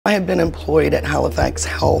I have been employed at Halifax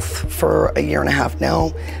Health for a year and a half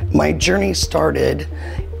now. My journey started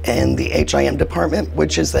in the HIM department,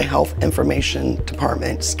 which is the Health Information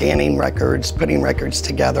Department, scanning records, putting records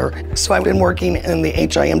together. So I've been working in the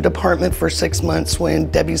HIM department for 6 months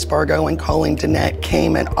when Debbie Spargo and Colleen Danette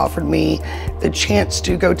came and offered me the chance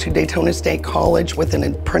to go to Daytona State College with an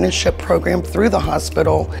apprenticeship program through the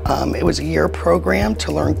hospital. It was a year program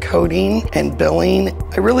to learn coding and billing.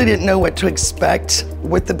 I really didn't know what to expect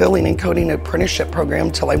with the billing and coding apprenticeship program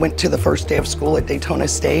until I went to the first day of school at Daytona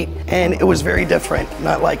State, and it was very different,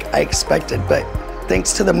 not like I expected, but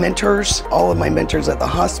thanks to the mentors, all of my mentors at the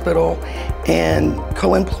hospital and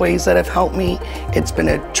co-employees that have helped me, it's been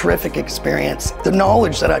a terrific experience. The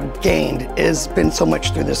knowledge that I've gained has been so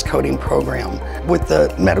much through this coding program with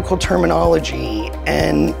the medical terminology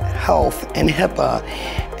and health and HIPAA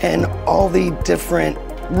and all the different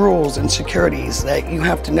rules and securities that you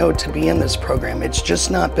have to know to be in this program. It's just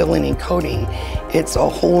not billing and coding. It's a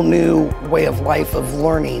whole new way of life of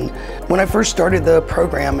learning. When I first started the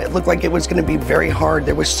program, it looked like it was going to be very hard.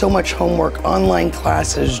 There was so much homework, online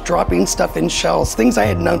classes, dropping stuff in shells, things I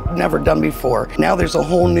had never done before. Now there's a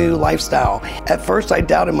whole new lifestyle. At first I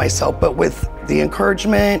doubted myself, but with the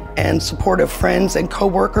encouragement and support of friends and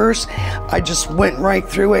coworkers, I just went right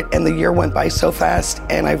through it, and the year went by so fast,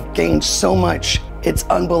 and I've gained so much. It's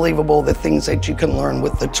unbelievable the things that you can learn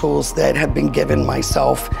with the tools that have been given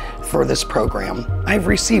myself for this program. I've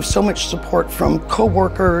received so much support from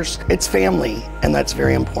coworkers. It's family, and that's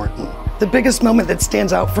very important. The biggest moment that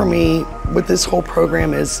stands out for me with this whole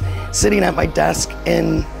program is sitting at my desk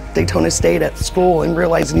in Daytona State at school and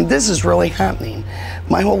realizing this is really happening.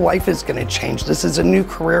 My whole life is going to change. This is a new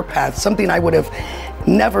career path, something I would have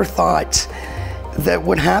never thought that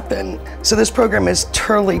would happen. So this program has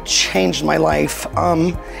totally changed my life.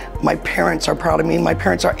 My parents are proud of me. My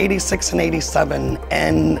parents are 86 and 87,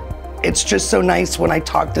 and it's just so nice when I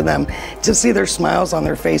talk to them to see their smiles on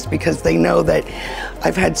their face, because they know that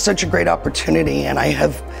I've had such a great opportunity and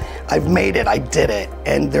I've made it, I did it,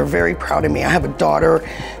 and they're very proud of me. I have a daughter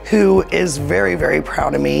who is very, very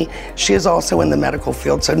proud of me. She is also in the medical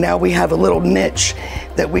field, so now we have a little niche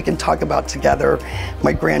that we can talk about together.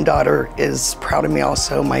 My granddaughter is proud of me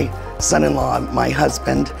also, my son-in-law, my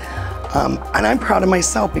husband, and I'm proud of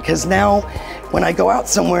myself, because now when I go out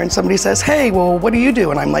somewhere and somebody says, hey, well, what do you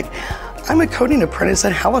do? And I'm like, I'm a coding apprentice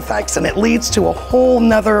at Halifax, and it leads to a whole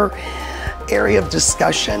nother area of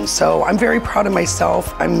discussion. So I'm very proud of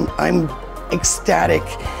myself. I'm ecstatic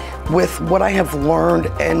with what I have learned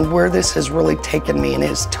and where this has really taken me, and it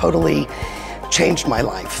has totally changed my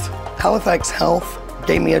life. Halifax Health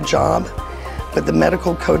gave me a job, but the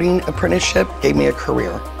Medical Coding Apprenticeship gave me a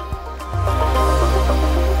career.